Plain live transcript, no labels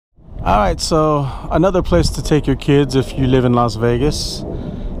All right, so another place to take your kids if you live in Las Vegas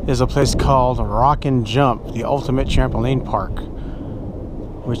is a place called Rockin Jump, the ultimate trampoline park,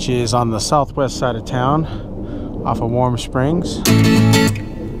 which is on the southwest side of town off of Warm Springs.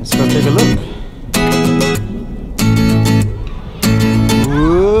 Let's go take a look.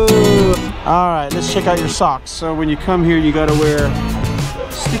 Whoa. All right, let's check out your socks. So when you come here, you gotta wear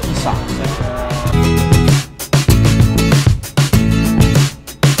sticky socks.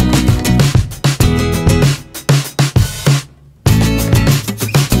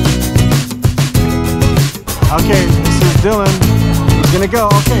 Okay, this is Dylan. He's gonna go.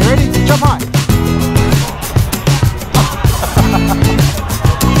 Okay, ready? Jump high.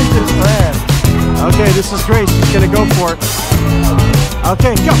 He just ran. Okay, this is Grace. She's gonna go for it.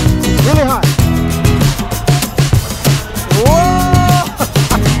 Okay, go. Really high. Whoa!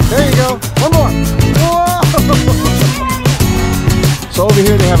 There you go. One more. Whoa! So over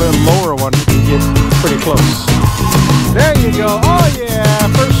here they have a lower one. You can get pretty close. There you go. Oh yeah,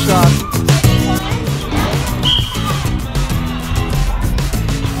 first shot.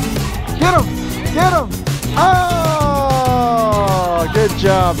 Get him! Get him! Oh! Good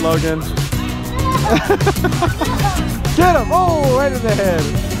job, Logan. Get him! Oh, right in the head.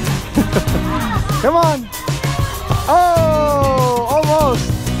 Come on! Oh! Almost!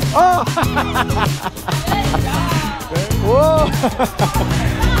 Oh! Whoa!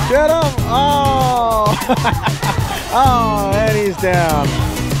 Get him! Oh! Oh, and he's down.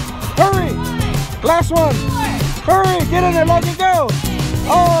 Hurry! Last one! Hurry! Get in there, Logan, go!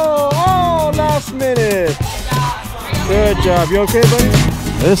 Oh, oh, last minute. Good job. You okay, buddy?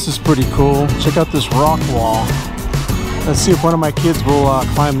 This is pretty cool. Check out this rock wall. Let's see if one of my kids will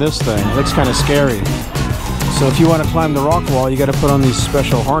climb this thing. It looks kind of scary. So if you want to climb the rock wall, you got to put on these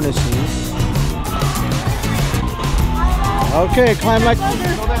special harnesses. Okay, climb like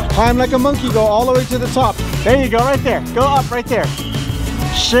a monkey. Go all the way to the top. There you go, right there. Go up, right there.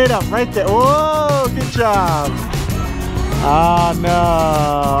 Straight up, right there. Whoa, good job. Ah,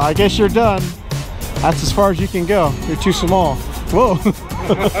 no. I guess you're done. That's as far as you can go. You're too small. Whoa.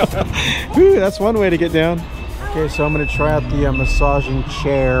 Ooh, that's one way to get down. Okay, so I'm going to try out the massaging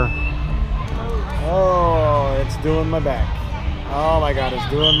chair. Oh, it's doing my back. Oh my God, it's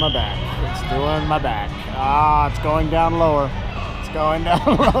doing my back. It's doing my back. Ah, it's going down lower. It's going down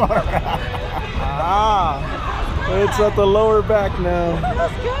lower. Ah, it's at the lower back now. Oh,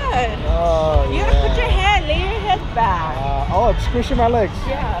 that's good. Oh, you gotta put your head, lay your head back. Oh, it's squishing my legs.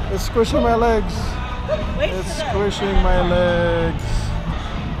 Yeah. It's squishing my legs. Wait, it's squishing my legs.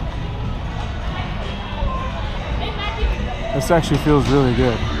 This actually feels really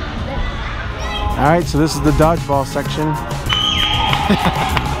good. All right, so this is the dodgeball section.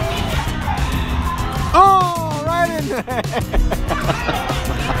 Oh, right in there.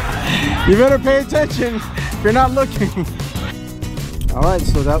 You better pay attention if you're not looking. All right,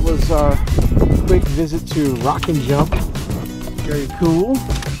 so that was our quick visit to Rockin Jump. Very cool,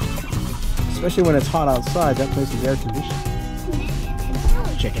 especially when it's hot outside. That place is air conditioned.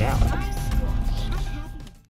 Check it out.